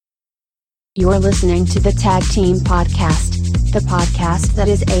You're listening to the Tag Team Podcast, the podcast that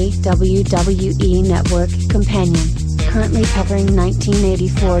is a WWE Network companion, currently covering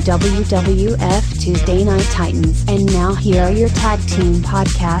 1984 WWF Tuesday Night Titans. And now here are your Tag Team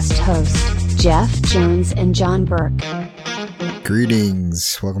Podcast hosts, Jeff Jones and John Burke.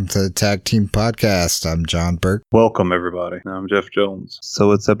 Greetings. Welcome to the Tag Team Podcast. I'm John Burke. Welcome, everybody. I'm Jeff Jones.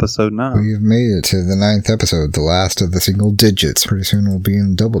 So it's episode 9. We've made it to the 9th episode, the last of the single digits. Pretty soon we'll be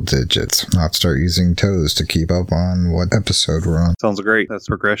in double digits. I'll have to start using toes to keep up on what episode we're on. Sounds great. That's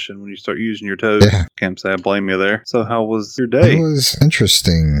progression when you start using your toes. Yeah. Can't say I blame you there. So how was your day? It was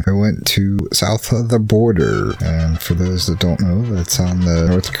interesting. I went to south of the border, and for those that don't know, that's on the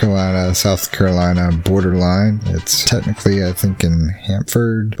North Carolina-South Carolina borderline. It's technically, I think, in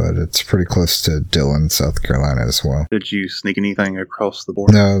Hanford, but it's pretty close to Dillon, South Carolina as well. Did you sneak anything across the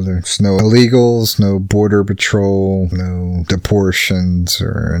border? No, there's no illegals, no border patrol, no deportations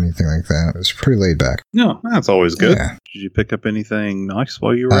or anything like that. It was pretty laid back. No, that's always good. Yeah. Did you pick up anything nice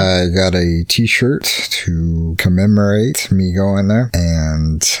while you were I got a t-shirt to commemorate me going there,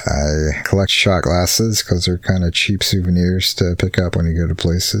 and I collect shot glasses because they're kind of cheap souvenirs to pick up when you go to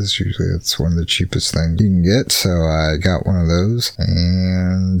places. Usually it's one of the cheapest things you can get, so I got one of those,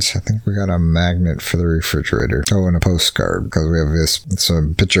 and I think we got a magnet for the refrigerator. Oh, and a postcard, because we have this, it's a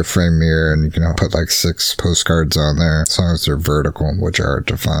picture frame mirror, and you can put like 6 postcards on there, as long as they're vertical, which are hard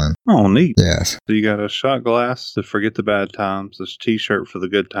to find. Oh, neat. Yes. So you got a shot glass to forget the bad times, this t-shirt for the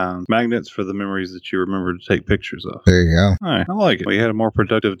good times, magnets for the memories that you remember to take pictures of. There you go. All right, I like it. Well, you had a more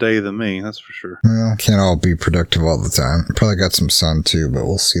productive day than me, that's for sure. Well, can't all be productive all the time. Probably got some sun too, but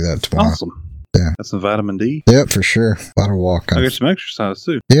we'll see that tomorrow. Awesome. Yeah. Got some vitamin D. Yep, for sure. A lot of walking. I got some exercise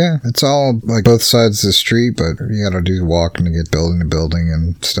too. Yeah, it's all like both sides of the street, but you gotta do walking to get building to building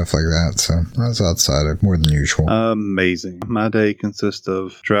and stuff like that. So I was outside of more than usual. Amazing. My day consists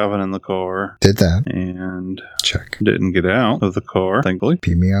of driving in the car. Did that. And Check. didn't get out of the car, thankfully.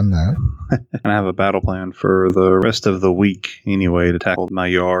 Beat me on that. And I have a battle plan for the rest of the week anyway to tackle my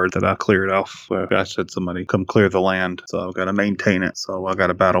yard that I cleared off. Well, I said somebody come clear the land, so I've got to maintain it. So I got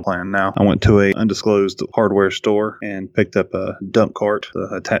a battle plan now. I went to a undisclosed hardware store and picked up a dump cart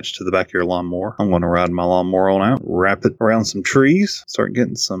attached to the back of your lawnmower. I'm going to ride my lawnmower on out, wrap it around some trees, start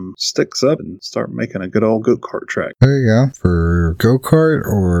getting some sticks up, and start making a good old go-kart track. There you go. For go-kart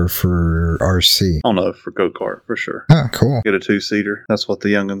or for RC? Oh no, for go-kart, for sure. Ah, cool. Get a 2-seater. That's what the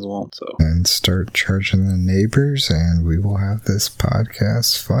youngins want, so. And start charging the neighbors, and we will have this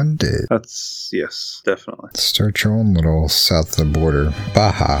podcast funded. That's, yes, definitely. Start your own little south of the border.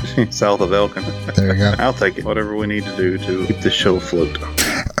 Baja. South of Elkin. There you go. I'll take it. Whatever we need to do to keep the show afloat.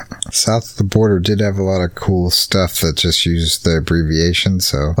 South of the border did have a lot of cool stuff that just used the abbreviation,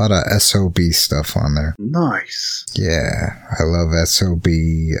 so a lot of SOB stuff on there. Nice. Yeah, I love SOB.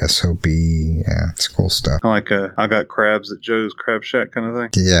 Yeah, it's cool stuff. Like I got crabs at Joe's Crab Shack kind of thing.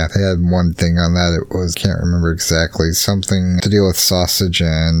 Yeah, they had one thing on that. It was, can't remember exactly, something to deal with sausage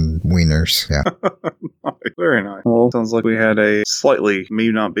and wieners. Yeah. Nice. Very nice. Well, sounds like we had a slightly,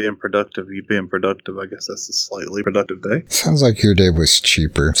 me not being productive, you being productive. I guess that's a slightly productive day. Sounds like your day was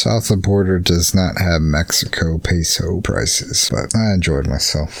cheaper. South of the border does not have Mexico peso prices, but I enjoyed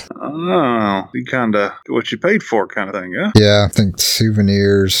myself. Oh, you kind of get what you paid for kind of thing, yeah? Yeah, I think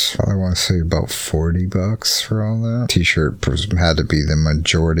souvenirs, I want to say about $40 for all that. T-shirt had to be the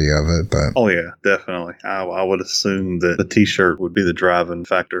majority of it, but... Oh yeah, definitely. I would assume that the t-shirt would be the driving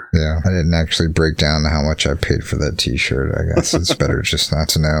factor. Yeah, I didn't actually break down how much I paid for that t-shirt. I guess it's better just not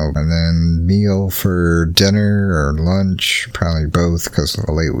to know. And then meal for dinner or lunch, probably both, because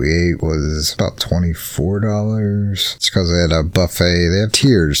the late we ate was about $24. It's because they had a buffet. They have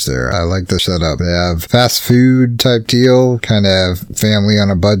tiers there. I like the setup. They have fast food type deal, kind of family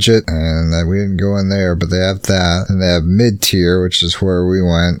on a budget, and we didn't go in there, but they have that. And they have mid-tier, which is where we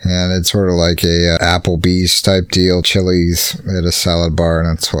went, and it's sort of like a Applebee's type deal. Chili's, they had a salad bar, and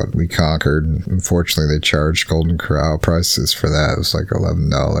that's what we conquered. Unfortunately, they charged Golden Corral prices for that. It was like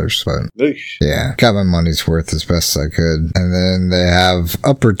 $11, but Eesh. yeah, got my money's worth as best I could. And then they have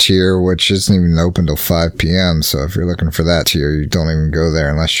upper tier, which isn't even open till 5 p.m. So if you're looking for that tier, you don't even go there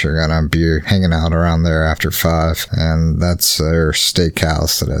unless you're gonna be hanging out around there after 5. And that's their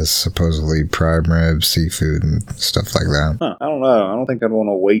steakhouse that has supposedly prime rib, seafood, and stuff like that. Huh, I don't know. I don't think I'd want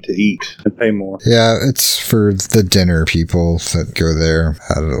to wait to eat and pay more. Yeah, it's for the dinner people that go there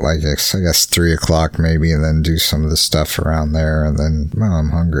at like, I guess 3 o'clock maybe, and then do some of the stuff around there, and then, well, I'm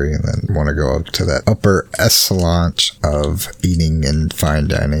hungry, and then want to go up to that upper echelon of eating and fine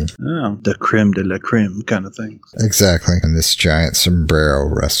dining. Oh, the creme de la creme kind of things. Exactly. And this giant sombrero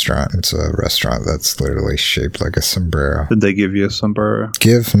restaurant. It's a restaurant that's literally shaped like a sombrero. Did they give you a sombrero?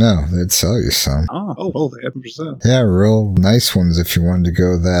 No, they'd sell you some. Oh, they have %. Yeah, real nice ones if you wanted to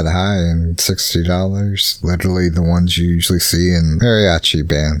go that high, and $60. Literally the ones you usually see in mariachi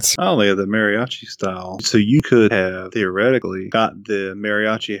bands. Oh, they have the mariachi style. So you could have theoretically got the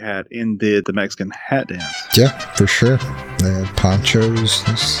mariachi hat and did the Mexican hat dance. Yeah, for sure. They had ponchos.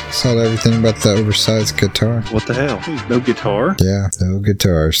 They sold everything but the oversized guitar. What the hell? No guitar? Yeah, no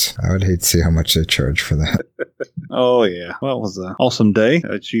guitars. I would hate to see how much they charge for that. Oh, yeah. Well, it was an awesome day.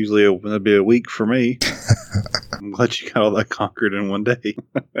 It's usually that'd be a week for me. I'm glad you got all that conquered in one day.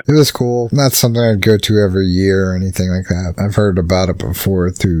 It was cool. Not something I'd go to every year or anything like that. I've heard about it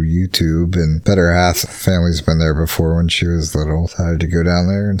before through YouTube, and better half family's been there before when she was little. So I had to go down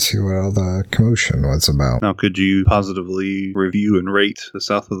there and see what all the commotion was about. Now, could you positively review and rate the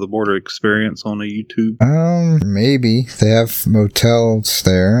South of the Border experience on a YouTube? Maybe. They have motels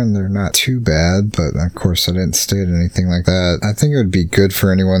there, and they're not too bad, but of course I didn't stay at anything like that. I think it would be good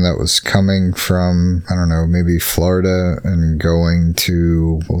for anyone that was coming from, I don't know, maybe Florida and going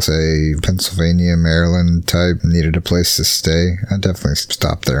to, we'll say, Pennsylvania, Maryland type, needed a place to stay. I'd definitely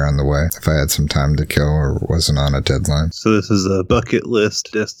stop there on the way if I had some time to kill or wasn't on a deadline. So this is a bucket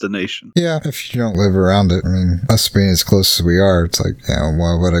list destination. Yeah, if you don't live around it. I mean, us being as close as we are, it's like, yeah,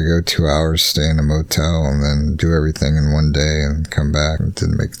 why would I go 2 hours, stay in a motel, and then do everything in one day and come back? It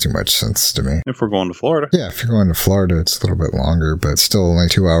didn't make too much sense to me. If we're going to Florida. Yeah, if you're going to Florida, it's a little bit longer, but still only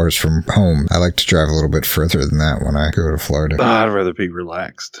 2 hours from home. I like to drive a little bit further than that when I go to Florida. I'd rather be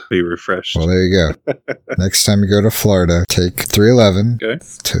relaxed, be refreshed. Well, there you go. Next time you go to Florida, take 311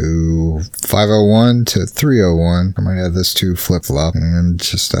 to 501 to 301. I might have this to flip-flop, and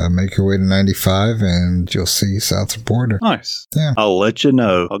just make your way to 95, and you'll see south of the border. Nice. Yeah. I'll let you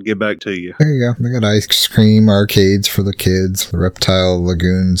know. I'll get back to you. There you go. They got ice cream arcades for the kids. The reptile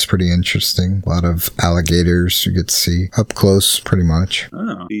lagoon's pretty interesting. A lot of alligators you get to see up close, pretty much.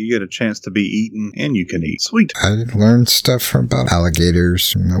 Oh, you get a chance to be eaten, and you can eat. Sweet. I learned stuff about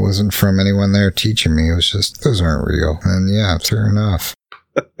alligators, and it wasn't from anyone there teaching me. It was just, those aren't real. And yeah, fair enough.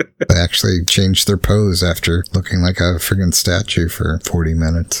 They actually changed their pose after looking like a friggin' statue for 40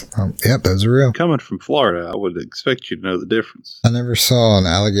 minutes. Yep, those are real. Coming from Florida, I would expect you to know the difference. I never saw an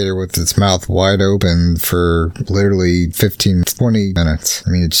alligator with its mouth wide open for literally 15, 20 minutes.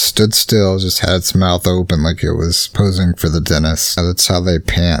 I mean, it stood still, just had its mouth open like it was posing for the dentist. That's how they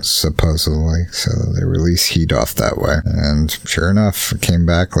pant, supposedly. So they release heat off that way. And sure enough, it came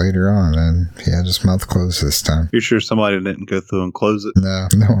back later on, and he had his mouth closed this time. You're sure somebody didn't go through and close it?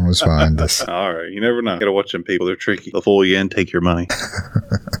 No one was behind us. All right, you never know. Gotta watch them people. They're tricky. They'll fool you and take your money.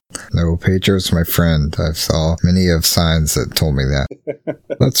 No, Pedro's my friend. I saw many of signs that told me that.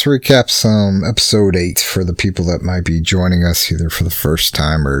 Let's recap some episode 8 for the people that might be joining us either for the first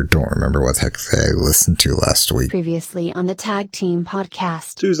time or don't remember what the heck they listened to last week. Previously on the Tag Team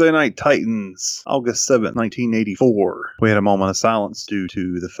Podcast. Tuesday Night Titans, August 7th, 1984. We had a moment of silence due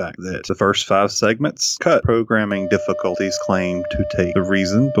to the fact that the first 5 segments cut. Programming difficulties claimed to take the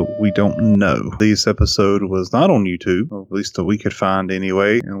reason, but we don't know. This episode was not on YouTube, or at least that we could find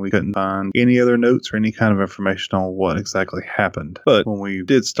anyway, and we couldn't find any other notes or any kind of information on what exactly happened. But when we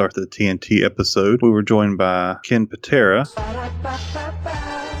did start the TNT episode, we were joined by Ken Patera,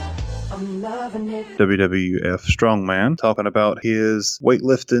 WWF Strongman, talking about his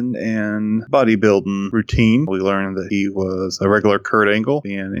weightlifting and bodybuilding routine. We learned that he was a regular Kurt Angle,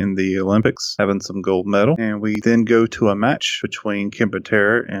 being in the Olympics, having some gold medal. And we then go to a match between Ken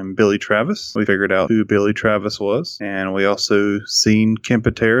Patera and Billy Travis. We figured out who Billy Travis was. And we also seen Ken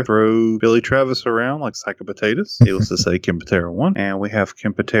Patera throw Billy Travis around like sack of potatoes. Needless to say, Ken Patera won. And we have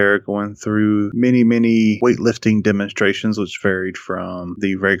Ken Patera going through many weightlifting demonstrations, which varied from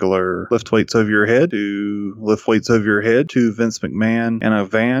the regular lift weights over your head to lift weights over your head to Vince McMahon in a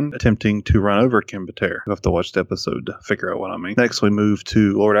van attempting to run over Ken Patera. You'll have to watch the episode to figure out what I mean. Next, we move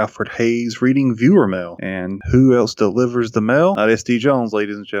to Lord Alfred Hayes reading viewer mail. And who else delivers the mail? Not SD Jones,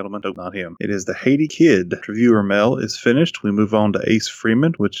 ladies and gentlemen. Nope, not him. It is the Haiti Kid. After viewer mail is finished, we move on to Ace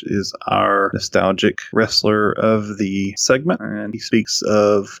Freeman, which is our nostalgic wrestler of the segment. And he speaks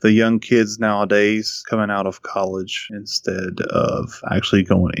of the young kids nowadays coming out of college instead of actually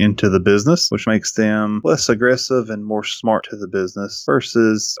going into the business, which makes them less aggressive and more smart to the business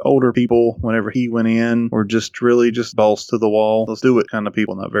versus older people, whenever he went in, were just really just balls to the wall. Let's do it kind of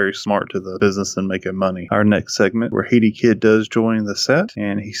people, not very smart to the business and making money. Our next segment, where Haiti Kid does join the set,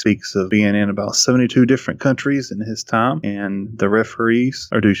 and he speaks of being in about 72 different countries in his time, and the referees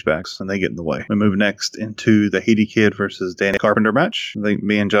are douchebags and they get in the way. We move next into the Haiti Kid versus Danny Carpenter match. I think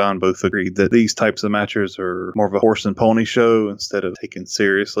me and John both agreed that these types of matches are more of a horse and pony show instead of taken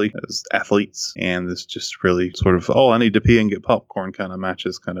seriously as athletes, and it's just really sort of, oh, I need to pee and get popcorn kind of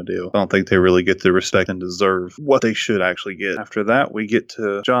matches kind of deal. I don't think they really get the respect and deserve what they should actually get. After that, we get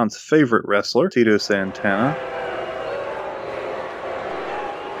to John's favorite wrestler, Tito Santana.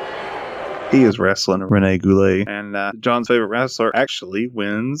 He is wrestling Rene Goulet, and John's favorite wrestler actually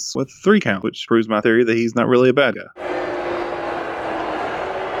wins with 3 count, which proves my theory that he's not really a bad guy.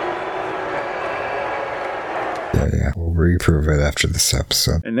 Yeah, we'll reprove it after this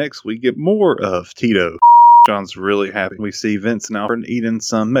episode. And next we get more of Tito. John's really happy. We see Vince and Alfred eating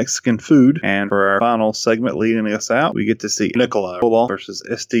some Mexican food, and for our final segment leading us out, we get to see Nikolai Koloff versus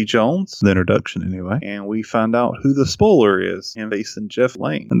SD Jones, the introduction anyway, and we find out who the spoiler is, and facing Jeff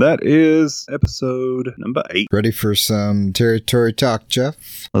Lane. And that is episode number 8. Ready for some territory talk,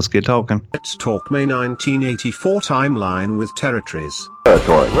 Jeff? Let's get talking. Let's talk May 1984 timeline with territories.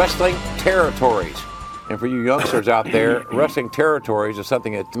 Wrestling territories. And for you youngsters out there, wrestling territories is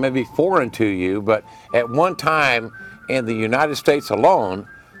something that may be foreign to you, but at one time in the United States alone,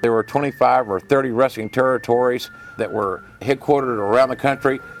 there were 25 or 30 wrestling territories that were headquartered around the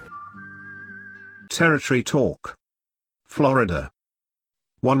country. Territory talk. Florida.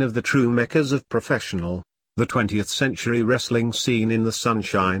 One of the true meccas of professional, the 20th century wrestling scene in the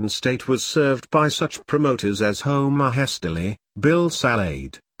Sunshine State was served by such promoters as Homer Hesterly, Bill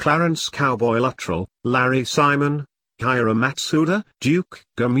Salade, Clarence Cowboy Luttrell, Larry Simon, Hiram Matsuda, Duke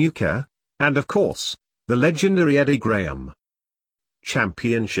Gamuka, and of course, the legendary Eddie Graham.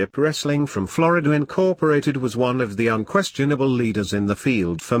 Championship Wrestling from Florida Incorporated was one of the unquestionable leaders in the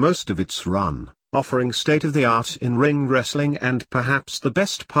field for most of its run, offering state-of-the-art in-ring wrestling and perhaps the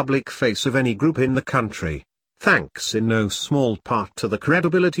best public face of any group in the country, thanks in no small part to the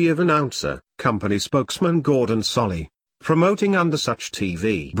credibility of announcer, company spokesman Gordon Solly. Promoting under such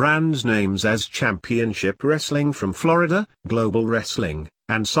TV brands names as Championship Wrestling from Florida, Global Wrestling,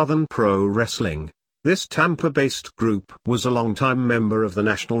 and Southern Pro Wrestling, this Tampa-based group was a longtime member of the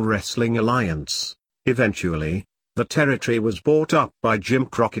National Wrestling Alliance. Eventually, the territory was bought up by Jim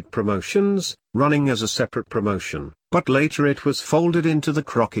Crockett Promotions, running as a separate promotion, but later it was folded into the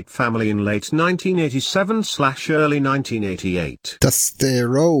Crockett family in late 1987/early 1988. Dusty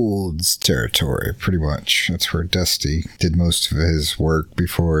Rhodes territory, pretty much. That's where Dusty did most of his work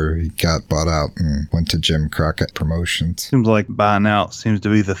before he got bought out and went to Jim Crockett Promotions. Seems like buying out seems to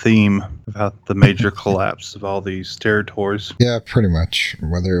be the theme about the major collapse of all these territories. Yeah, pretty much.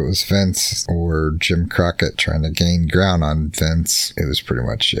 Whether it was Vince or Jim Crockett trying to gain ground on Vince, it was pretty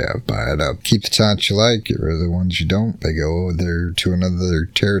much, yeah, buy it up. Keep the talent you like, get rid of the ones you don't. They go over to another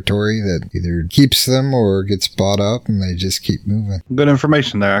territory that either keeps them or gets bought up, and they just keep moving. Good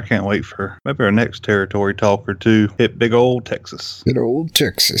information there. I can't wait for maybe our next territory talk or two. Hit big old Texas. Good old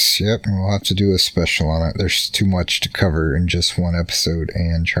Texas, yep. And we'll have to do a special on it. There's too much to cover in just one episode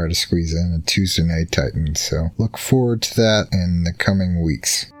and try to squeeze in a Tuesday Night Titan. So look forward to that in the coming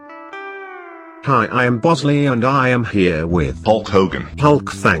weeks. Hi, I am Bosley and I am here with Hulk Hogan.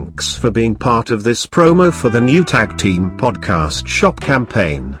 Hulk, thanks for being part of this promo for the new Tag Team Podcast Shop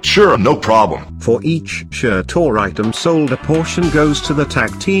campaign. Sure, no problem. For each shirt or item sold, a portion goes to the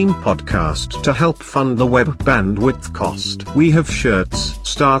Tag Team Podcast to help fund the web bandwidth cost. We have shirts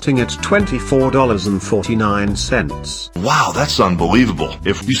starting at $24.49. Wow, that's unbelievable.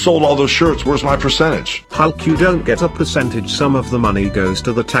 If you sold all those shirts, where's my percentage? Hulk, you don't get a percentage. Some of the money goes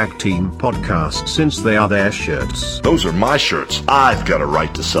to the Tag Team Podcast since they are their shirts. Those are my shirts. I've got a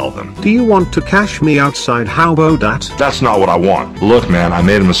right to sell them. Do you want to cash me outside? How about that? That's not what I want. Look, man, I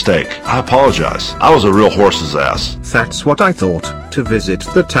made a mistake. I apologize. I was a real horse's ass. That's what I thought. To visit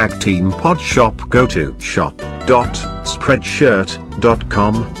the Tag Team Pod Shop, go to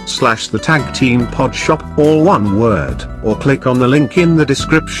shop.spreadshirt.com/the Tag Team Pod Shop, all one word, or click on the link in the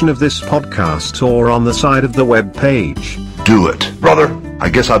description of this podcast or on the side of the web page. Do it. Brother, I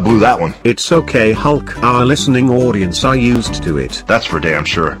guess I blew that one. It's okay, Hulk. Our listening audience are used to it. That's for damn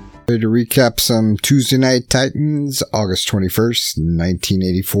sure. Ready to recap some Tuesday Night Titans, August 21st,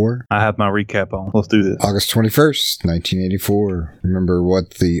 1984. I have my recap on. Let's do this. August 21st, 1984. Remember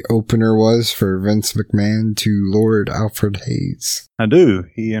what the opener was for Vince McMahon to Lord Alfred Hayes? I do.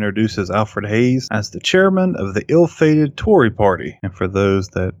 He introduces Alfred Hayes as the chairman of the ill-fated Tory Party. And for those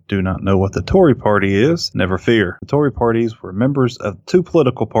that do not know what the Tory Party is, never fear. The Tory parties were members of two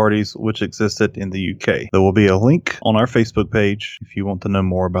political parties which existed in the UK. There will be a link on our Facebook page if you want to know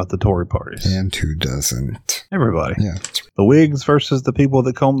more about the Tory parties. And who doesn't? Everybody. Yeah. The Whigs versus the people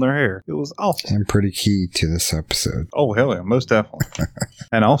that comb their hair. It was awful. And pretty key to this episode. Oh, hell yeah, most definitely.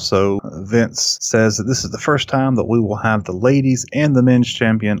 And also, Vince says that this is the first time that we will have the ladies and the men's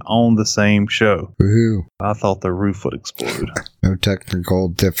champion on the same show. Woohoo. I thought the roof would explode. No technical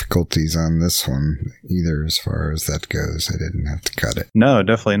difficulties on this one either as far as that goes. I didn't have to cut it. No,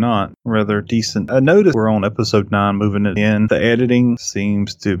 definitely not. Rather decent. I noticed we're on episode 9 moving it in. The editing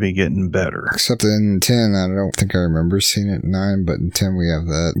seems to be getting better. Except in 10, I don't think I remember seeing it in 9, but in 10 we have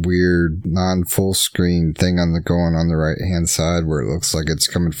that weird non-full screen thing going on the right hand side where it looks like it's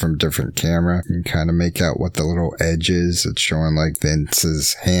coming from a different camera. You can kind of make out what the little edge is. It's showing like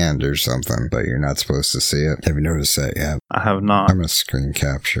Vince's hand or something, but you're not supposed to see it. Have you noticed that yet? I have not. I'm going to screen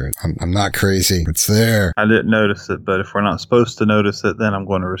capture it. I'm not crazy. It's there. I didn't notice it, but if we're not supposed to notice it, then I'm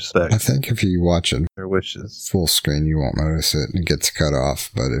going to respect I think if you watch it their wishes. full screen, you won't notice it. It gets cut off.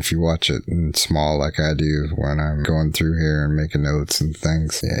 But if you watch it in small like I do when I'm going through here and making notes and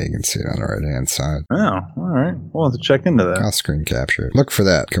things, yeah, you can see it on the right-hand side. Oh, all right. We'll have to check into that. I'll screen capture it. Look for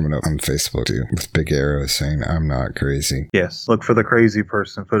that coming up on Facebook too, with big arrows saying I'm not crazy. Yes. Look for the crazy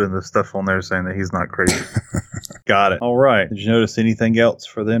person putting the stuff on there saying that he's not crazy. Got it. All right. Did you notice anything else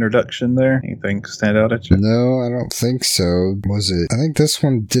for the introduction there? Anything stand out at you? No, I don't think so. Was it? I think this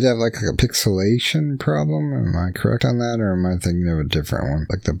one did have like a pixelation problem. Am I correct on that, or am I thinking of a different one?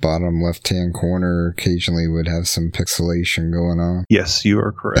 Like the bottom left-hand corner occasionally would have some pixelation going on. Yes, you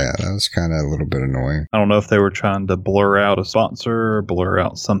are correct. Yeah, that was kind of a little bit annoying. I don't know if they were trying to blur out a sponsor or blur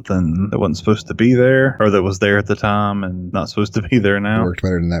out something that wasn't supposed to be there or that was there at the time and not supposed to be there It now. worked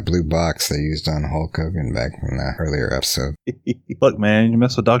better than that blue box they used on Hulk Hogan back in that earlier episode. Look, man, you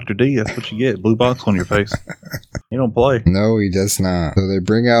mess with Dr. D, that's what you get. Blue box on your face. You don't play. No, he does not. So they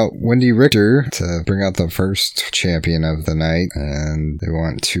bring out Wendy Richter to bring out the first champion of the night, and they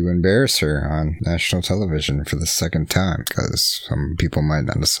want to embarrass her on national television for the second time because some people might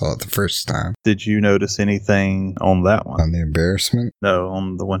not have saw it the first time. Did you notice anything on that one? On the embarrassment? No,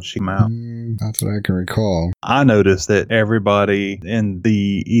 on the one she came out. Not that I can recall. I noticed that everybody in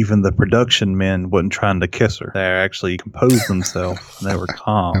even the production men wasn't trying to kiss her. They actually composed themselves and they were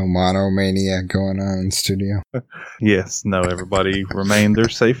calm. No monomania going on in studio Yes, no, everybody remained their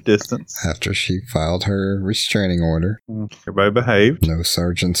safe distance. after she filed her restraining order. Everybody behaved. No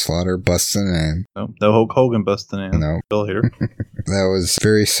Sergeant Slaughter busting in. No Hulk Hogan busting in. No. Still here. That was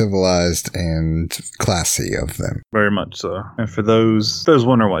very civilized and classy of them. Very much so. And for those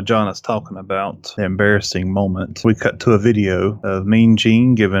wondering what John is talking about, the embarrassing moment, we cut to a video of Mean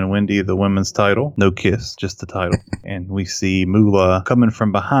Gene giving Wendy the women's title. No kiss, just the title. And we see Moolah coming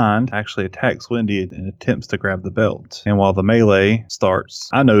from behind, actually attacks Wendy and attempts to grab the belt. And while the melee starts,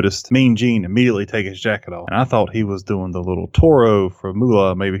 I noticed Mean Gene immediately take his jacket off. And I thought he was doing the little Toro for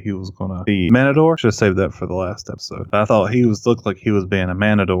Moolah. Maybe he was going to be Matador. Should have saved that for the last episode. But I thought looked like he was being a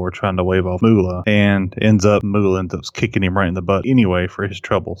Matador trying to wave off Moolah. And Moolah ends up kicking him right in the butt anyway for his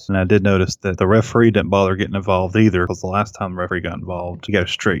troubles. And I did notice that the referee didn't bother getting involved either, because the last time the referee got involved, he got a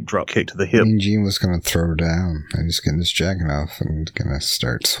straight drop kick to the hip. Mean Gene was going to throw down. He was getting his jacket off and going to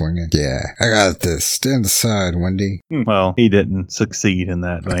start swinging. Yeah, I got this. Stand aside, Wendy. Well, he didn't succeed in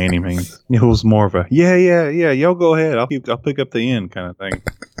that by any means. It was more of a, yeah, y'all go ahead. I'll pick up the end kind of thing.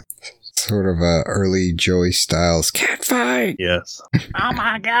 Sort of a early Joey Styles cat fight. Yes. Oh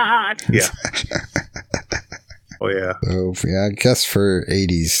my God. Yeah. Oh yeah. So yeah, I guess for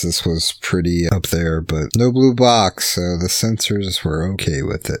 80s this was pretty up there, but no blue box, so the censors were okay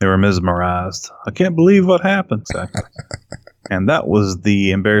with it. They were mesmerized. I can't believe what happened. Exactly. And that was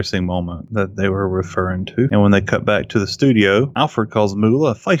the embarrassing moment that they were referring to. And when they cut back to the studio, Alfred calls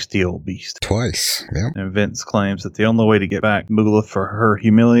Moolah a feisty old beast. Twice, yep. And Vince claims that the only way to get back Moolah for her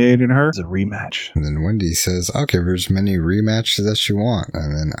humiliating her is a rematch. And then Wendy says, I'll give her as many rematches as you want.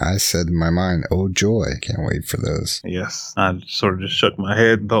 And then I said in my mind, oh joy, can't wait for those. Yes. I sort of just shook my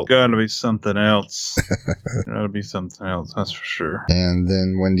head and thought, gotta be something else. Gotta be something else, that's for sure. And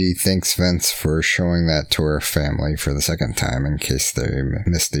then Wendy thanks Vince for showing that to her family for the second time them in case they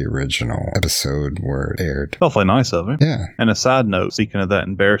missed the original episode where it aired. Awfully nice of him. Yeah. And a side note, speaking of that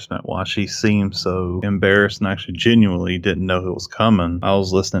embarrassment, why she seemed so embarrassed and actually genuinely didn't know it was coming, I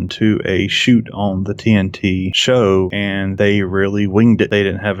was listening to a shoot on the TNT show, and they really winged it. They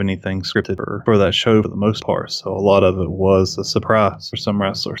didn't have anything scripted for that show for the most part, so a lot of it was a surprise for some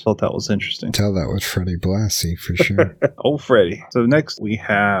wrestlers. Thought that was interesting. Tell that was Freddie Blassie for sure. Old Freddie. So next we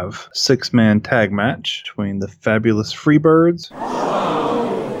have 6-man tag match between the Fabulous Freebirds.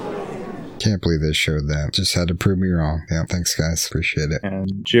 Can't believe they showed that. Just had to prove me wrong. Yeah, thanks guys. Appreciate it.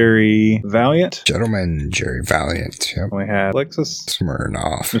 And Jerry Valiant. Gentleman Jerry Valiant. Yep. We have Alexis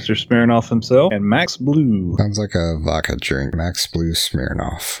Smirnoff. Mr. Smirnoff himself, and Max Blue. Sounds like a vodka drink. Max Blue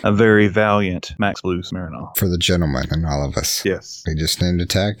Smirnoff. A very valiant Max Blue Smirnoff. For the gentleman and all of us. Yes. We just named a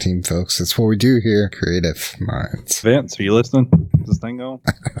tag team, folks. That's what we do here. Creative minds. Vince, are you listening? Is this thing going?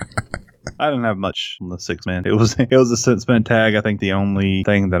 I didn't have much on the 6-man. It was a 6-man tag. I think the only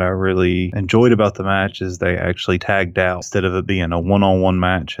thing that I really enjoyed about the match is they actually tagged out. Instead of it being a one-on-one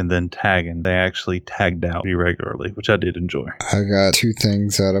match and then tagging, they actually tagged out regularly, which I did enjoy. I got 2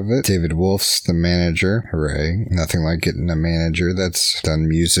 things out of it. David Wolf's the manager. Hooray. Nothing like getting a manager that's done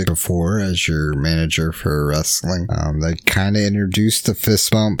music before as your manager for wrestling. They kind of introduced the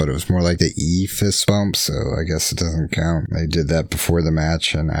fist bump, but it was more like the E fist bump, so I guess it doesn't count. They did that before the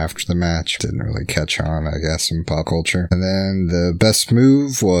match and after the match. Didn't really catch on, I guess, in pop culture. And then the best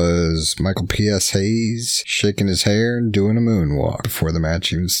move was Michael P.S. Hayes shaking his hair and doing a moonwalk before the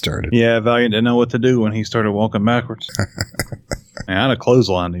match even started. Yeah, Valiant didn't know what to do when he started walking backwards. Man, I'd have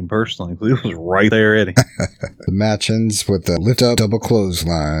clotheslined him personally, because he was right there at him. The match ends with a lift-up double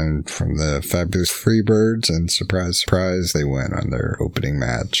clothesline from the Fabulous Freebirds, and surprise, surprise, they win on their opening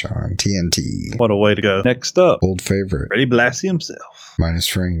match on TNT. What a way to go. Next up, Old favorite. Freddie Blassie himself.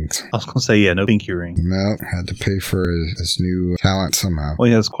 Minus rings. I was going to say, yeah, no pinky ring. No, had to pay for his new talent somehow. Well,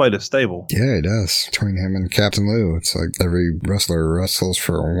 he has quite a stable. Yeah, he does. Between him and Captain Lou, it's like every wrestler wrestles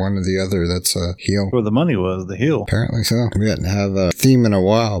for one or the other. That's a heel. Where the money was, the heel. Apparently so. We didn't have a theme in a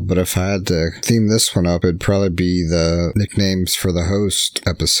while, but if I had to theme this one up, it'd probably be the nicknames for the host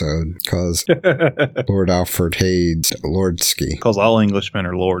episode, because Lord Alfred Hayes, Lordski. Because all Englishmen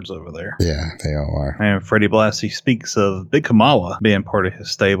are lords over there. Yeah, they all are. And Freddie Blassie speaks of Big Kamala being part of his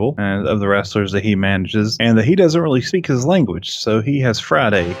stable and of the wrestlers that he manages, and that he doesn't really speak his language, so he has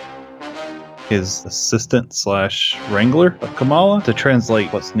Friday, his assistant / wrangler of Kamala, to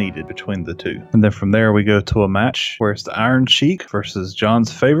translate what's needed between the two. And then from there we go to a match where it's the Iron Sheik versus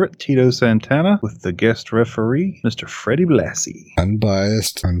John's favorite, Tito Santana, with the guest referee, Mr. Freddie Blassie.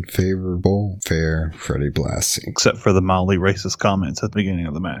 Unbiased, unfavorable, fair Freddie Blassie. Except for the mildly racist comments at the beginning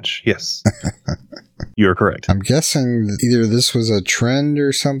of the match. Yes. You're correct. I'm guessing that either this was a trend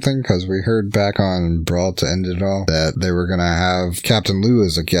or something, because we heard back on Brawl to End It All that they were going to have Captain Lou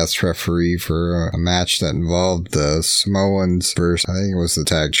as a guest referee for a match that involved the Samoans versus, I think it was the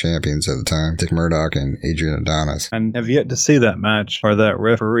tag champions at the time, Dick Murdoch and Adrian Adonis. And have yet to see that match or that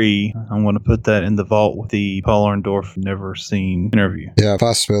referee. I'm going to put that in the vault with the Paul Orndorff never seen interview. Yeah,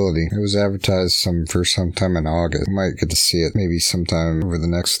 possibility. It was advertised for sometime in August. We might get to see it maybe sometime over the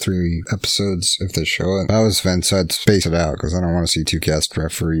next 3 episodes if they show it. If I was Vince, I'd space it out because I don't want to see 2 guest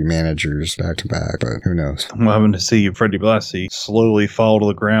referee managers back to back, but who knows? Well, having to see Freddie Blassie slowly fall to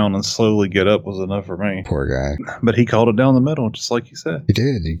the ground and slowly get up was enough for me. Poor guy. But he called it down the middle, just like you said. He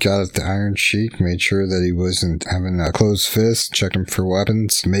did. He got at the Iron Sheik, made sure that he wasn't having a closed fist, checking for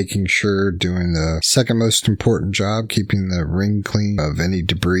weapons, making sure, doing the second most important job, keeping the ring clean of any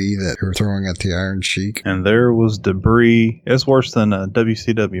debris that you're throwing at the Iron Sheik. And there was debris. It's worse than a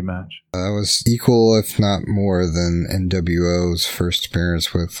WCW match. That was equal, if not more, than NWO's first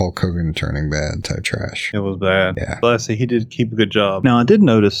appearance with Hulk Hogan turning bad type trash. It was bad. Yeah. Blassie, he did keep a good job. Now, I did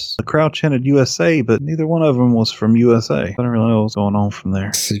notice the crowd chanted USA, but neither one of them was from USA. I don't really know what was going on from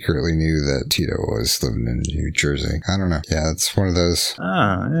there. Secretly knew that Tito was living in New Jersey. I don't know. Yeah, it's one of those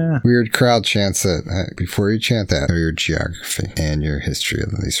Yeah. weird crowd chants that, before you chant that, know your geography and your history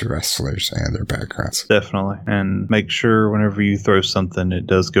of these wrestlers and their backgrounds. Definitely. And make sure whenever you throw something, it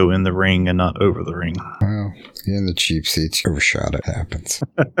does go in the ring and not over the ring. Well, in the cheap seats, overshot it. Happens.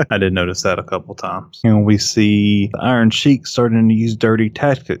 I did notice that a couple times. And we see the Iron Sheik starting to use dirty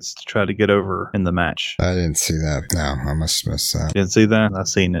tactics to try to get over in the match. I didn't see that. No, I must have missed that. Didn't see that? I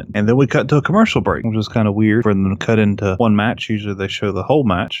seen it. And then we cut to a commercial break, which was kind of weird for them to cut into one match. Usually they show the whole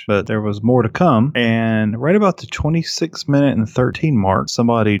match, but there was more to come. And right about the 26-minute and 13 mark,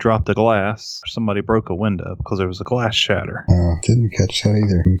 somebody dropped a glass. Somebody broke a window because there was a glass shatter. Didn't catch that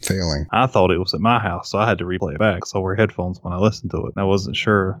either. I'm failing. I thought it was at my my house, so I had to replay it back. So I wear headphones when I listened to it. I wasn't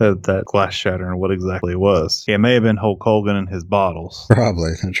sure that glass shattering what exactly it was. Yeah, it may have been Hulk Hogan and his bottles.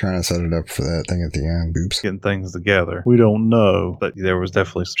 Probably. They're trying to set it up for that thing at the end. Oops. Getting things together. We don't know, but there was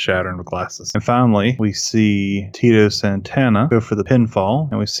definitely some shattering of glasses. And finally, we see Tito Santana go for the pinfall,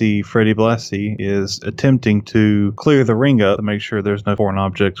 and we see Freddie Blassie is attempting to clear the ring up to make sure there's no foreign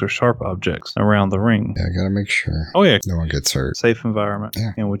objects or sharp objects around the ring. Yeah, I gotta make sure. Oh yeah, no one gets hurt. Safe environment.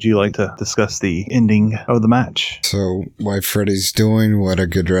 Yeah. And would you like to discuss the ending of the match? So, while Freddie's doing what a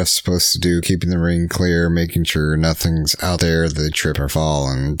good ref's supposed to do, keeping the ring clear, making sure nothing's out there, they trip or fall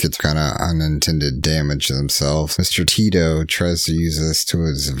and gets kind of unintended damage to themselves. Mr. Tito tries to use this to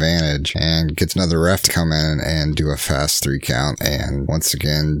his advantage and gets another ref to come in and do a fast 3 count. And once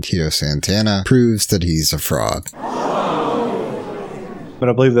again, Tito Santana proves that he's a fraud. But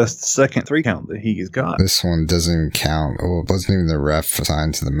I believe that's the second 3 count that he's got. This one doesn't even count. Well, it wasn't even the ref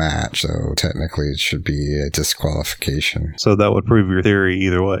assigned to the match, so technically it should be a disqualification. So that would prove your theory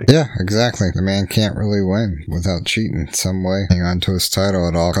either way. Yeah, exactly. The man can't really win without cheating some way. Hang on to his title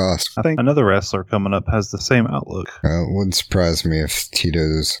at all costs. I think another wrestler coming up has the same outlook. It wouldn't surprise me if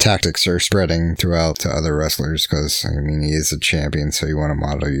Tito's tactics are spreading throughout to other wrestlers, because, I mean, he is a champion, so you want to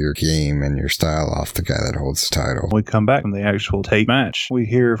model your game and your style off the guy that holds the title. When we come back from the actual tape match, we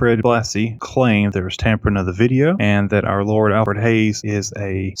hear Fred Blassie claim there was tampering of the video and that our Lord Alfred Hayes is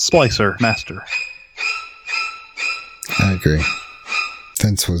a splicer master. I agree.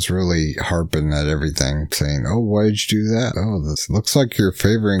 Vince was really harping at everything, saying, "Oh, why did you do that? Oh, this looks like you're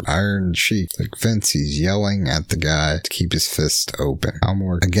favoring Iron Sheik." Like Vince, he's yelling at the guy to keep his fist open. How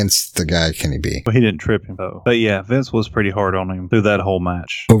more against the guy can he be? But he didn't trip him, though. But yeah, Vince was pretty hard on him through that whole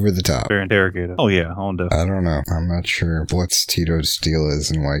match. Over the top. Very interrogative. Oh yeah, on definitely. I don't know. I'm not sure what Tito's deal is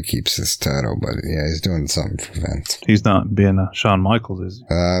and why he keeps his title, but yeah, he's doing something for Vince. He's not being a Shawn Michaels, is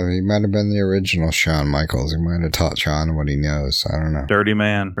he? He might have been the original Shawn Michaels. He might have taught Shawn what he knows. I don't know. Dirty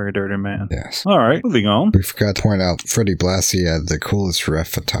man. Very dirty man. Yes. All right, moving on. We forgot to point out Freddie Blassie had the coolest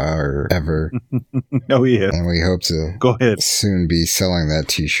ref attire ever. Oh, yeah. And we hope to Go ahead. soon be selling that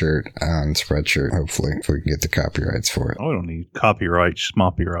t-shirt on Spreadshirt, hopefully, if we can get the copyrights for it. Oh, we don't need copyright,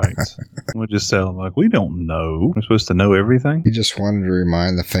 schmoppyrights. We'll just sell them like, we don't know. We're supposed to know everything. He just wanted to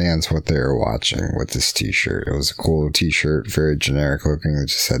remind the fans what they were watching with this t-shirt. It was a cool t-shirt, very generic looking. It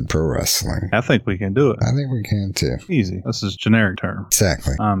just said pro wrestling. I think we can do it. I think we can too. Easy. This is a generic term.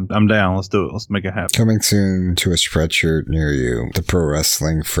 Exactly. I'm down. Let's do it. Let's make it happen. Coming soon to a Spreadshirt near you. The Pro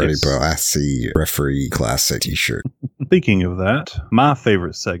Wrestling Freddie Yes. Blassie Referee Classic t-shirt. Speaking of that, my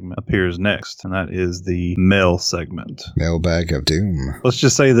favorite segment appears next, and that is the mail segment. Mailbag of Doom. Let's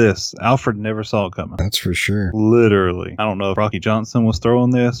just say this. Alfred never saw it coming. That's for sure. Literally. I don't know if Rocky Johnson was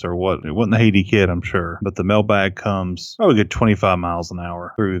throwing this or what. It wasn't the Haiti Kid, I'm sure. But the mailbag comes probably a good 25 miles an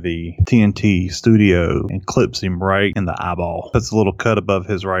hour through the TNT studio and clips him right in the eyeball. Puts a little cut above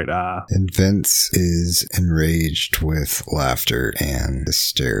his right eye. And Vince is enraged with laughter and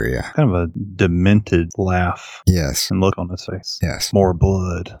hysteria. Kind of a demented laugh Yes. and look on his face. Yes. More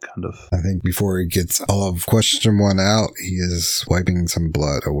blood, kind of. I think before he gets all of question one out, he is wiping some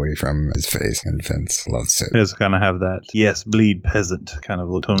blood away from his face, and Vince loves it. He does kind of have that, yes, bleed peasant kind of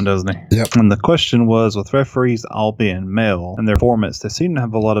look to him, doesn't he? Yep. And the question was, with referees all being male and their formats, they seem to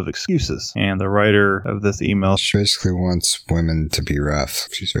have a lot of excuses. And the writer of this email, She basically wants women to be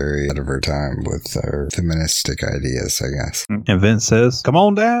refs. She's very ahead of her time with her feministic ideas, I guess. and Vince says, come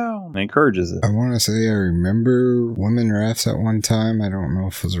on down, and encourages it. I want to say I remember women refs at one time. I don't know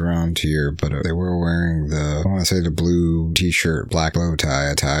if it was around here, but they were wearing I want to say the blue t-shirt, black bow tie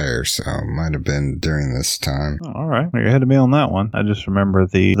attire, so it might have been during this time. Oh, all right, you're ahead of me on that one. I just remember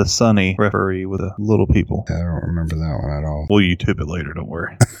the sunny referee with the little people. I don't remember that one at all. We'll YouTube it later, don't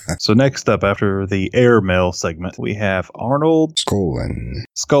worry. So next up, after the airmail segment, we have Arnold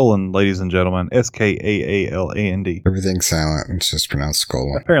Skolin, ladies and gentlemen, Skaaland. Everything's silent. It's just pronounced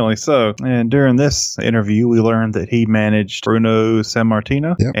Skolin. Apparently so. And during this interview, we learned that he managed Bruno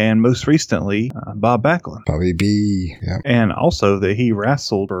Sammartino Yep. and most recently Bob Backlund. Bobby B. Yep. And also that he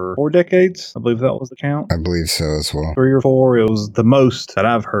wrestled for 4 decades. I believe that was the count. I believe so as well. 3 or 4. It was the most that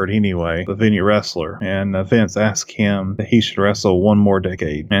I've heard anyway, the venue wrestler. And Vince asked him that he should wrestle 1 more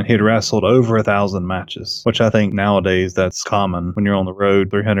decade. And he'd wrestled over 1,000 matches, which I think nowadays that's common when you're on the road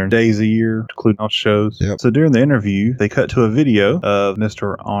 300 days a year, including all shows. Yep. So during the interview, they cut to a video of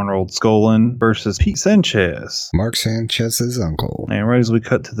Mr. Arnold Arnold Skaaland versus Pete Sanchez. Mark Sanchez's uncle. And right as we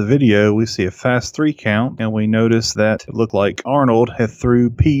cut to the video, we see a fast 3 count, and we notice that it looked like Arnold had threw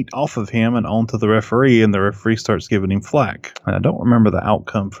Pete off of him and onto the referee, and the referee starts giving him flack. And I don't remember the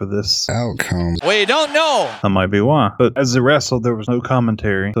outcome for this. Outcome. We don't know. That might be why. But as they wrestled, there was no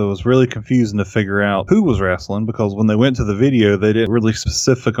commentary, so it was really confusing to figure out who was wrestling, because when they went to the video, they didn't really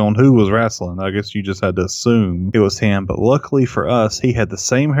specific on who was wrestling. I guess you just had to assume it was him. But luckily for us, he had the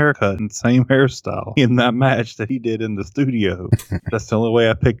same haircut and same hairstyle in that match that he did in the studio. That's the only way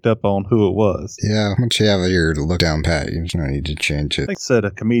I picked up on who it was. Yeah, once you have your look down pat, you don't need to change it. I said a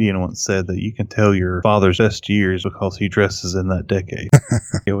comedian once said that you can tell your father's best years because he dresses in that decade.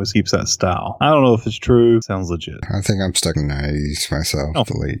 He always keeps that style. I don't know if it's true. Sounds legit. I think I'm stuck in the 90s myself,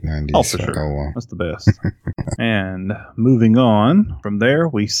 the late 90s. Oh, for sure. That's the best. And moving on from there,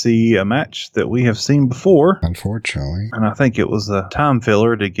 we see a match that we have seen before. Unfortunately. And I think it was a time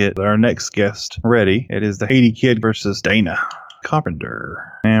filler to get our next guest ready. It is the Haiti Kid versus Dana Carpenter.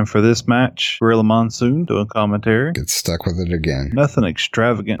 And for this match, Gorilla Monsoon doing commentary. Get stuck with it again. Nothing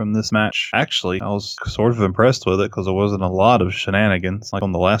extravagant from this match. Actually, I was sort of impressed with it because there wasn't a lot of shenanigans like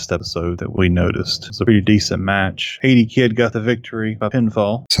on the last episode that we noticed. It's a pretty decent match. Haiti Kid got the victory by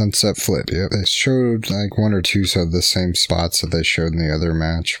pinfall. Sunset flip, yep. They showed like one or two of the same spots that they showed in the other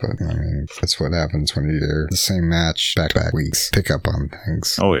match, but I mean, that's what happens when you do the same match back-to-back weeks. Pick up on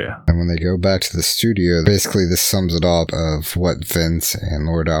things. Oh, yeah. And when they go back to the studio, basically this sums it all up of what Vince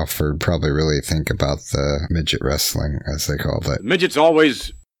and Lord Alfred probably really think about the midget wrestling, as they call it. Midget's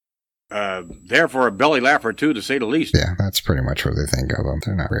always there for a belly laugh or two, to say the least. Yeah, that's pretty much what they think of them.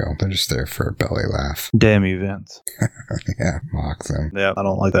 They're not real. They're just there for a belly laugh. Damn you, Vince. Yeah, mock them. Yeah, I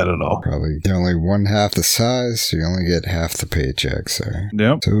don't like that at all. Probably you're only one half the size, so you only get half the paycheck, so.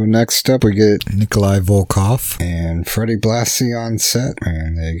 Yep. So next up, we get Nikolai Volkov and Freddie Blassie on set,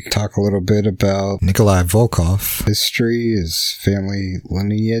 and they talk a little bit about Nikolai Volkov, history, his family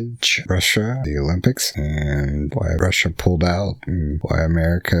lineage, Russia, the Olympics, and why Russia pulled out, and why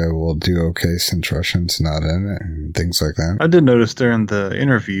America will do okay since Russians not in it, and things like that. I did notice during the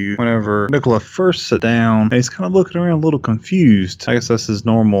interview, whenever Nicola first sat down, he's kind of looking around a little confused. I guess that's his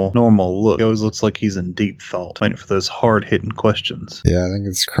normal look. He always looks like he's in deep thought, waiting for those hard-hitting questions. Yeah, I think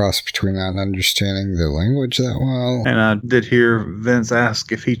it's a cross between not understanding the language that well. And I did hear Vince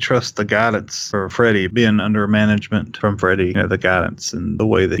ask if he trusts the guidance for Freddie, being under management from Freddie, you know, the guidance and the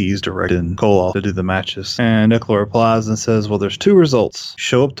way that he's directing Koloff to do the matches. And Nicola replies and says, well, there's two results.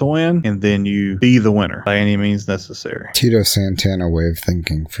 Show up to win, and then you be the winner by any means necessary. Tito Santana way of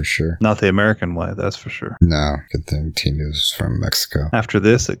thinking, for sure. Not the American way, that's for sure. No, good thing Tito's from Mexico. After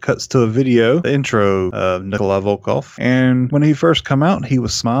this, it cuts to a video, the intro of Nikolai Volkov. And when he first come out, he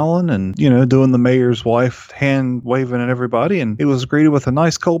was smiling and, you know, doing the mayor's wife, hand waving at everybody. And he was greeted with a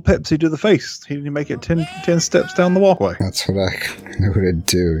nice cold Pepsi to the face. He didn't make it 10 steps down the walkway. That's what I would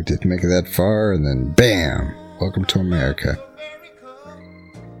do. Didn't make it that far, and then bam, welcome to America.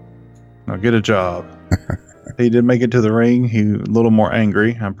 Now get a job. He did make it to the ring. He was a little more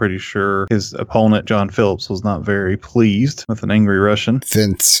angry. I'm pretty sure his opponent, John Phillips, was not very pleased with an angry Russian.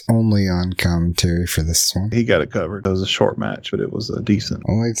 Vince only on commentary for this one. He got it covered. It was a short match, but it was a decent.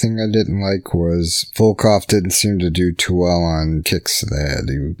 Only thing I didn't like was Volkov didn't seem to do too well on kicks to the head.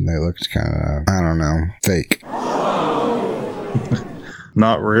 They looked kind of, I don't know, fake.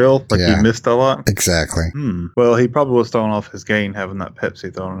 Not real? Like Yeah. he missed a lot? Exactly. Well, he probably was throwing off his game having that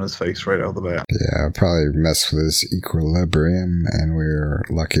Pepsi thrown in his face right out of the bat. Yeah, probably messed with his equilibrium, and we were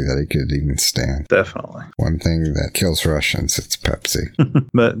lucky that he could even stand. Definitely. One thing that kills Russians, it's Pepsi.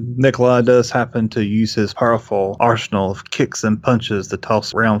 But Nikolai does happen to use his powerful arsenal of kicks and punches to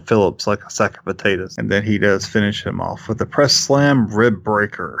toss around Phillips like a sack of potatoes. And then he does finish him off with a press slam rib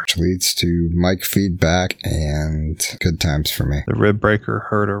breaker. Which leads to mic feedback and good times for me. The rib breaker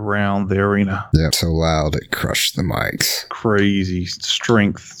heard around the arena. Yep, so loud it crushed the mics. Crazy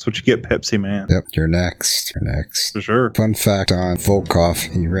strength. That's what you get, Pepsi Man. Yep, you're next. You're next. For sure. Fun fact on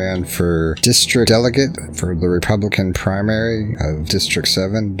Volkov, he ran for district delegate for the Republican primary of District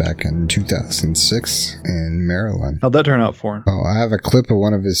 7 back in 2006 in Maryland. How'd that turn out for him? Oh, I have a clip of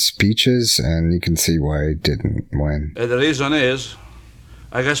one of his speeches, and you can see why he didn't win. The reason is,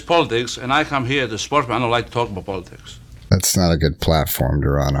 I guess politics, and I come here, the sportsman, I don't like to talk about politics. That's not a good platform to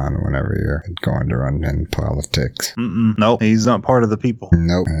run on whenever you're going to run in politics. Nope, he's not part of the people.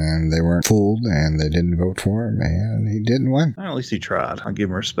 Nope. And they weren't fooled, and they didn't vote for him, and he didn't win. At least he tried. I give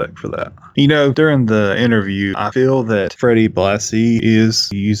him respect for that. You know, during the interview, I feel that Freddie Blassie is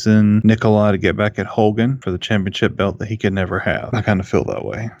using Nikolai to get back at Hogan for the championship belt that he could never have. I kind of feel that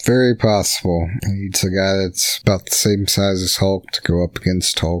way. Very possible. He needs a guy that's about the same size as Hulk to go up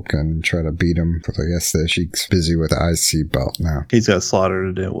against Hulk and try to beat him. But I guess that Sheik's busy with the IC belt now. He's got Slaughter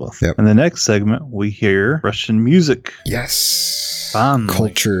to deal with. Yep. In the next segment, we hear Russian music. Yes. Finally.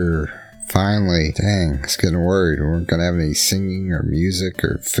 Culture. Finally. Dang, I was getting worried. We weren't going to have any singing or music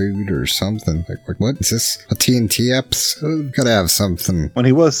or food or something. Like, what? Is this a TNT episode? Gotta have something. When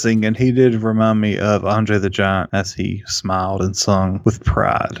he was singing, he did remind me of Andre the Giant as he smiled and sung with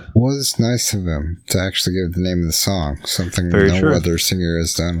pride. It was nice of him to actually give the name of the song. Something Very no true. other singer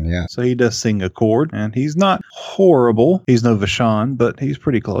has done. Yeah. So he does sing a chord, and he's not horrible. He's no Vashon, but he's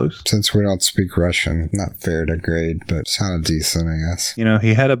pretty close. Since we don't speak Russian, not fair to grade, but sounded decent, I guess. You know,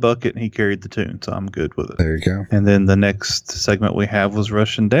 he had a bucket and he carried the tune, so I'm good with it. There you go. And then the next segment we have was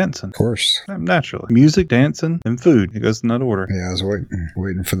Russian dancing. Of course. Naturally. Music, dancing, and food. It goes in that order. Yeah, I was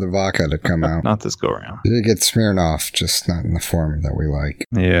waiting for the vodka to come out. Not this go around. It did get Smirnoff, just not in the form that we like.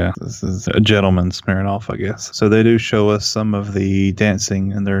 Yeah, this is a gentleman smearing off, I guess. So they do show us some of the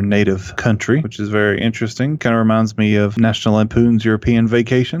dancing in their native country, which is very interesting. Kind of reminds me of National Lampoon's European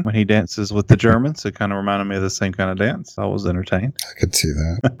Vacation when he dances with the Germans. It kind of reminded me of the same kind of dance. I was entertained. I could see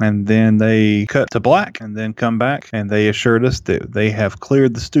that. And then they cut to black and then come back, and they assured us that they have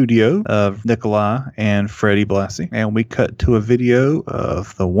cleared the studio of Nikolai and Freddie Blassie. And we cut to a video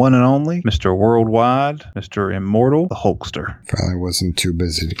of the one and only Mr. Worldwide, Mr. Immortal, the Hulkster. Probably wasn't too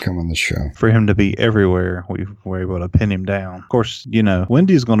busy to come on the show. For him to be everywhere, we were able to pin him down. Of course, you know,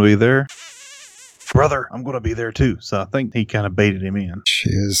 Wendy's going to be there. Brother, I'm going to be there too. So I think he kind of baited him in. She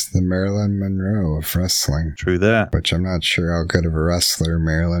is the Marilyn Monroe of wrestling. True that. Which I'm not sure how good of a wrestler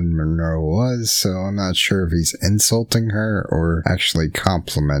Marilyn Monroe was, so I'm not sure if he's insulting her or actually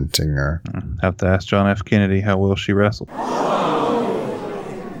complimenting her. Have to ask John F. Kennedy how well she wrestled.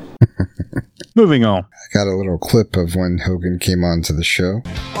 Moving on. I got a little clip of when Hogan came onto the show.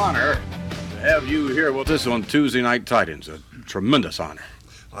 Honor to have you here with us on Tuesday Night Titans. A tremendous honor.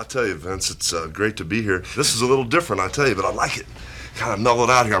 I tell you, Vince, it's great to be here. This is a little different, I tell you, but I like it. Kind of mellowed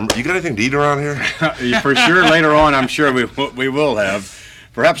out here. You got anything to eat around here? For sure, later on, I'm sure we will have.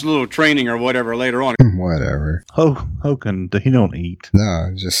 Perhaps a little training or whatever later on. Whatever. Hogan, he don't eat. No,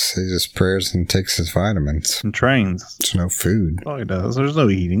 he just prayers and takes his vitamins. And trains. There's no food. Oh, he does. There's no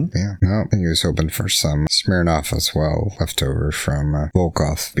eating. Yeah, no. I think he was hoping for some Smirnoff as well, left over from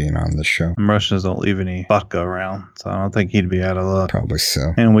Volkov being on the show. And Russians don't leave any vodka around, so I don't think he'd be out of luck. Probably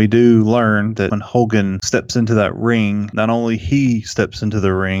so. And we do learn that when Hogan steps into that ring, not only he steps into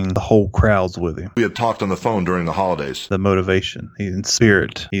the ring, the whole crowd's with him. We had talked on the phone during the holidays. The motivation, he's in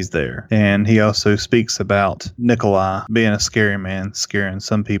spirit, he's there. And he also speaks about Nikolai being a scary man, scaring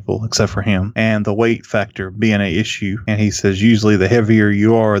some people except for him, and the weight factor being an issue. And he says usually the heavier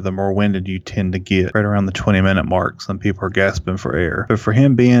you are, the more winded you tend to get. Right around the 20-minute mark, some people are gasping for air. But for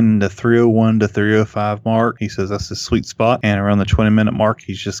him being the 301 to 305 mark, he says that's his sweet spot. And around the 20-minute mark,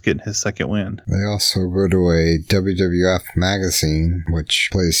 he's just getting his second wind. They also go to a WWF magazine, which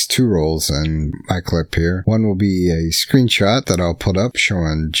plays two roles in my clip here. One will be a screenshot that I'll put up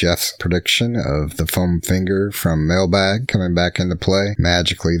showing Jeff's prediction of the foam finger from Mailbag coming back into play.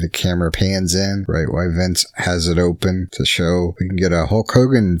 Magically, the camera pans in right while Vince has it open to show we can get a Hulk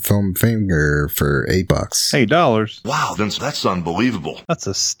Hogan foam finger for $8. $8? Wow, Vince, that's unbelievable. That's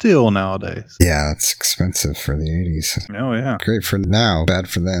a steal nowadays. Yeah, it's expensive for the 80s. Oh, yeah. Great for now, bad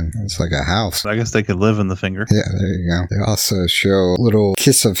for then. It's like a house. I guess they could live in the finger. Yeah, there you go. They also show a little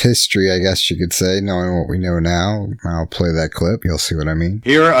kiss of history, I guess you could say, knowing what we know now. I'll play that clip. You'll see what I mean.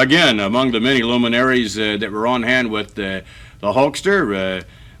 Here again, among the many luminaries that were on hand with the Hulkster,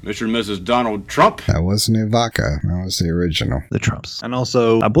 Mr. and Mrs. Donald Trump. That wasn't Ivanka. That was the original. The Trumps. And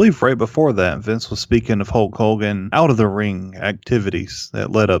also, I believe right before that, Vince was speaking of Hulk Hogan out of the ring activities that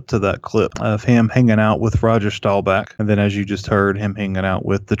led up to that clip of him hanging out with Roger Staubach. And then, as you just heard, him hanging out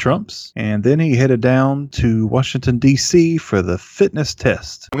with the Trumps. And then he headed down to Washington, D.C. for the fitness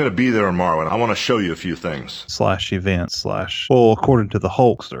test. I'm going to be there tomorrow, and I want to show you a few things. /event/ well, according to the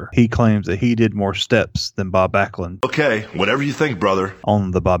Hulkster, he claims that he did more steps than Bob Backlund. Okay, whatever you think, brother. On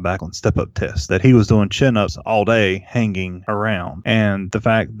the Bob Backlund step-up test, that he was doing chin-ups all day hanging around. And the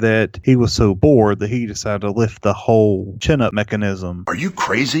fact that he was so bored that he decided to lift the whole chin-up mechanism. Are you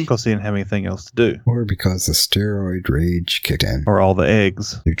crazy? Because he didn't have anything else to do. Or because the steroid rage kicked in. Or all the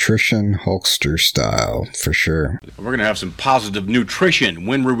eggs. Nutrition Hulkster style, for sure. We're going to have some positive nutrition.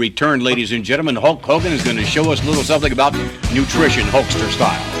 When we return, ladies and gentlemen, Hulk Hogan is going to show us a little something about nutrition, Hulkster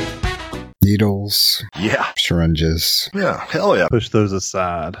style. Needles. Yeah. Syringes. Yeah, hell yeah. Push those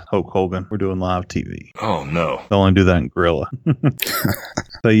aside, Hulk Hogan. We're doing live TV. Oh, no. They'll only do that in Gorilla.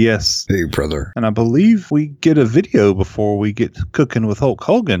 But yes. Hey, brother. And I believe we get a video before we get cooking with Hulk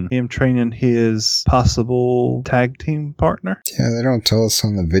Hogan. Him training his possible tag team partner. Yeah, they don't tell us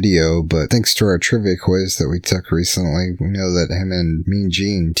on the video, but thanks to our trivia quiz that we took recently, we know that him and Mean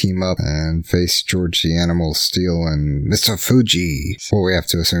Gene team up and face George the Animal Steel and Mr. Fuji. Well, we have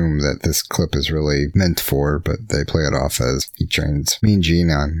to assume that this clip is really meant for, but they play it off as he trains Mean Gene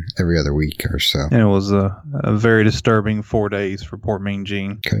on every other week or so. And it was a very disturbing 4 days for poor Mean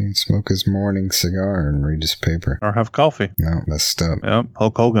Gene. Couldn't smoke his morning cigar and read his paper. Or have coffee. No, messed up. Yep.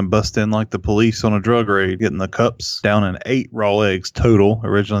 Hulk Hogan bust in like the police on a drug raid, getting the cups down in 8 raw eggs total.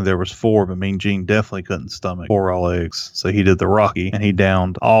 Originally there was 4, but Mean Gene definitely couldn't stomach 4 raw eggs. So he did the Rocky, and he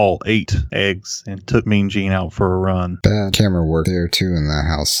downed all 8 eggs and took Mean Gene out for a run. Bad camera work there too in the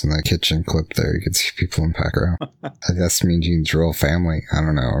house, in the kitchen clip there. You could see people in the background. I guess Mean Gene's real family. I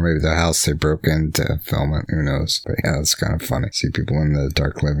don't know. Or maybe the house they broke into film it. Who knows? But yeah, it's kind of funny. See people in the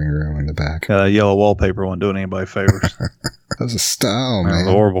dark living room in the back. Yellow wallpaper wasn't doing anybody favors. That was a style, That man.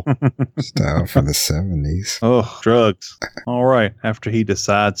 was horrible. Style for the 70s. Oh, drugs. All right. After he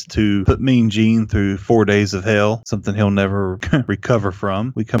decides to put Mean Gene through 4 days of hell, something he'll never recover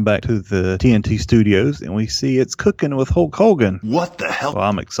from, we come back to the TNT studios and we see it's cooking with Hulk Hogan. What the hell? Well,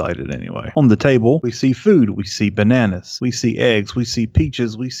 I'm excited anyway. On the table, we see food. We see bananas. We see eggs. We see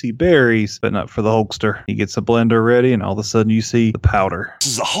peaches. We see berries, but not for the Hulkster. He gets a blender ready and all of a sudden you see the powder.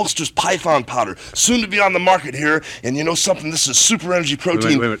 This is a Hulkster's Python powder, soon to be on the market here. And you know something? This is super energy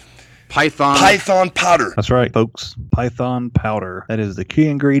protein. Wait. Python. Python powder. That's right, folks. Python powder. That is the key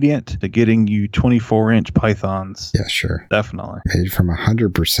ingredient to getting you 24-inch pythons. Yeah, sure. Definitely. Made from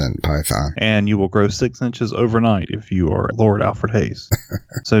 100% Python. And you will grow 6 inches overnight if you are Lord Alfred Hayes.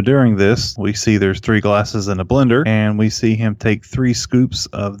 So during this, we see there's 3 glasses in a blender, and we see him take 3 scoops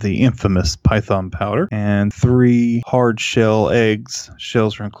of the infamous Python powder and 3 hard shell eggs.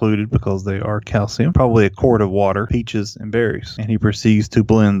 Shells are included because they are calcium. Probably a quart of water, peaches, and berries. And he proceeds to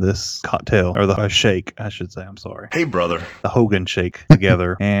blend this cocktail, or the shake, I should say. I'm sorry. Hey, brother. The Hogan shake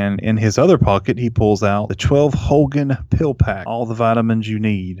together. And in his other pocket, he pulls out the 12 Hogan pill pack, all the vitamins you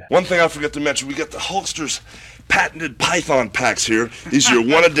need. One thing I forgot to mention, we got the Hulkster's patented Python packs here. These are your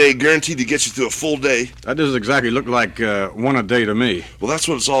 1 a day, guaranteed to get you through a full day. That doesn't exactly look like 1 a day to me. Well, that's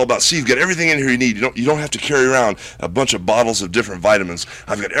what it's all about. See, you've got everything in here you need. You don't have to carry around a bunch of bottles of different vitamins.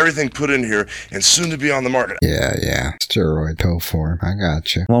 I've got everything put in here and soon to be on the market. Yeah. Steroid pill form. I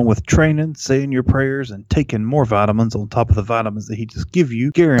got you. Along with training, saying your prayers, and taking more vitamins on top of the vitamins that he just give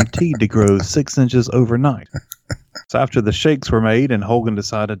you, guaranteed to grow 6 inches overnight. So after the shakes were made and Hogan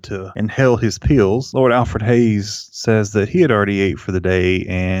decided to inhale his pills, Lord Alfred Hayes says that he had already ate for the day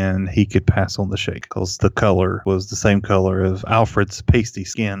and he could pass on the shake because the color was the same color of Alfred's pasty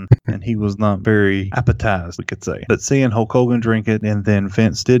skin and he was not very appetized, we could say. But seeing Hulk Hogan drink it, and then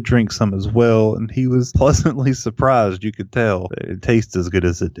Vince did drink some as well, and he was pleasantly surprised, you could tell. It tastes as good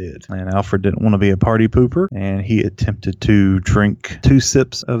as it did. And Alfred didn't want to be a party pooper, and he attempted to drink 2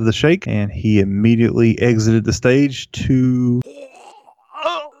 sips of the shake, and he immediately exited the stage to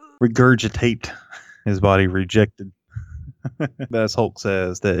regurgitate. His body rejected. But as Hulk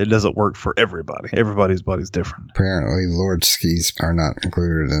says, that it doesn't work for everybody. Everybody's body's different. Apparently, Lord Skis are not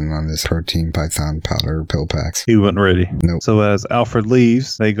included on this protein Python powder pill packs. He wasn't ready. Nope. So as Alfred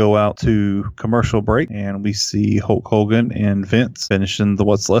leaves, they go out to commercial break, and we see Hulk Hogan and Vince finishing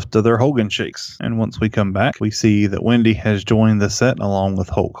what's left of their Hogan shakes. And once we come back, we see that Wendy has joined the set along with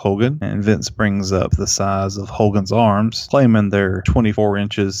Hulk Hogan, and Vince brings up the size of Hogan's arms, claiming they're 24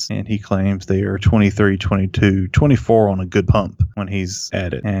 inches, and he claims they are 23, 22, 24 on a good pump when he's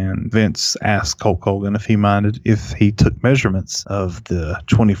at it. And Vince asked Hulk Hogan if he minded if he took measurements of the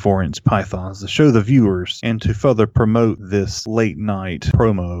 24-inch pythons to show the viewers and to further promote this late night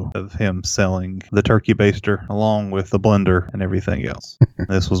promo of him selling the turkey baster along with the blender and everything else.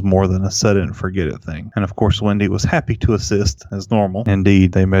 This was more than a set it and forget it thing. And of course, Wendy was happy to assist as normal.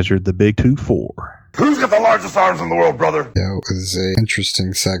 Indeed, they measured the big 2-4. Who's got the largest arms in the world, brother? Yeah, it was an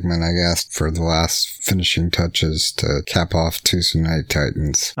interesting segment, I guess, for the last finishing touches to cap off Tuesday Night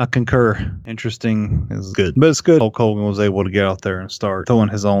Titans. I concur. Interesting is good. But it's good. Hulk Hogan was able to get out there and start throwing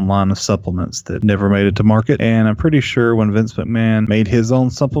his own line of supplements that never made it to market. And I'm pretty sure when Vince McMahon made his own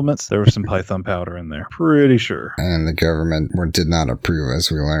supplements, there was some python powder in there. Pretty sure. And the government did not approve,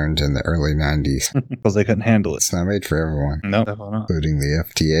 as we learned in the early 90s. Because they couldn't handle it. It's not made for everyone. No, definitely not. Including the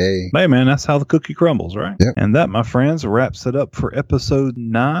FDA. Hey, man, that's how the cookie crumbles, right? Yep. And that, my friends, wraps it up for episode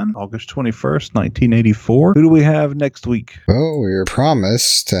 9, August 21st, 1984. Who do we have next week? Well, we were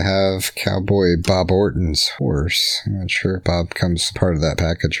promised to have Cowboy Bob Orton's horse. I'm not sure if Bob comes part of that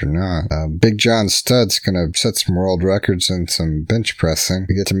package or not. Big John Studd's going to set some world records in some bench pressing.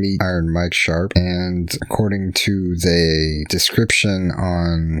 We get to meet Iron Mike Sharp. And according to the description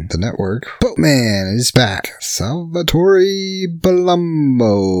on the network, Boatman is back. Salvatore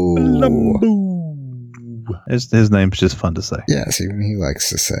Palumbo. His name's just fun to say. Yes, even he likes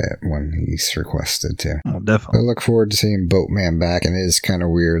to say it when he's requested to. Oh, definitely. I look forward to seeing Boatman back, and it is kind of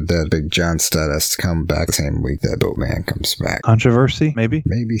weird that Big John Studd has to come back the same week that Boatman comes back. Controversy, maybe?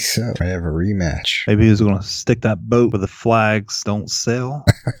 Maybe so. I have a rematch. Maybe he's going to stick that boat where the flags don't sell.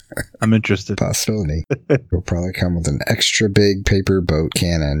 I'm interested. Possibility. He'll probably come with an extra big paper boat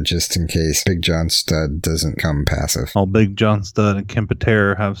cannon just in case Big John Studd doesn't come passive. All Big John Studd and Ken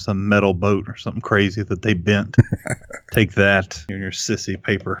Patera have some metal boat or something crazy that they bent. Take that in your sissy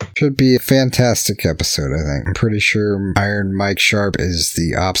paper. Should be a fantastic episode, I think. I'm pretty sure Iron Mike Sharp is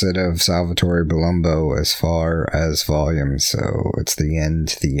the opposite of Salvatore Palumbo as far as volume, so it's the yin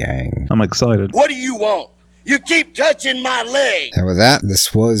to the yang. I'm excited. What do you want? You keep touching my leg. And with that,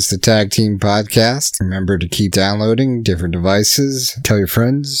 this was the Tag Team Podcast. Remember to keep downloading different devices. Tell your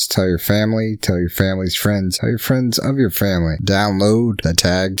friends, tell your family, tell your family's friends, tell your friends of your family. Download the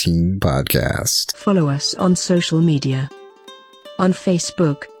Tag Team Podcast. Follow us on social media. On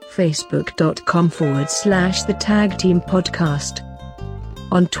Facebook, facebook.com/The Tag Team Podcast.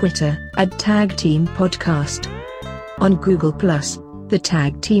 On Twitter, @Tag Team Podcast. On Google+, The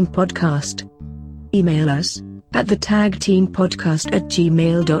Tag Team Podcast. Email us at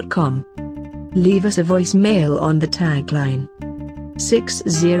thetagteampodcast@gmail.com. Leave us a voicemail on the tagline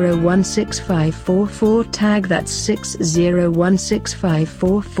 6016544 tag. That's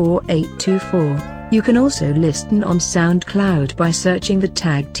 60165448824. You can also listen on SoundCloud by searching the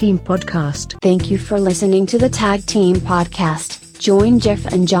Tag Team Podcast. Thank you for listening to the Tag Team Podcast. Join Jeff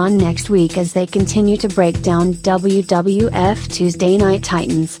and John next week as they continue to break down WWF Tuesday Night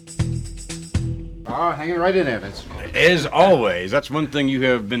Titans. Oh, hanging right in there, Vince. As always, that's one thing you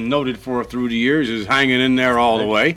have been noted for through the years, is hanging in there all the way.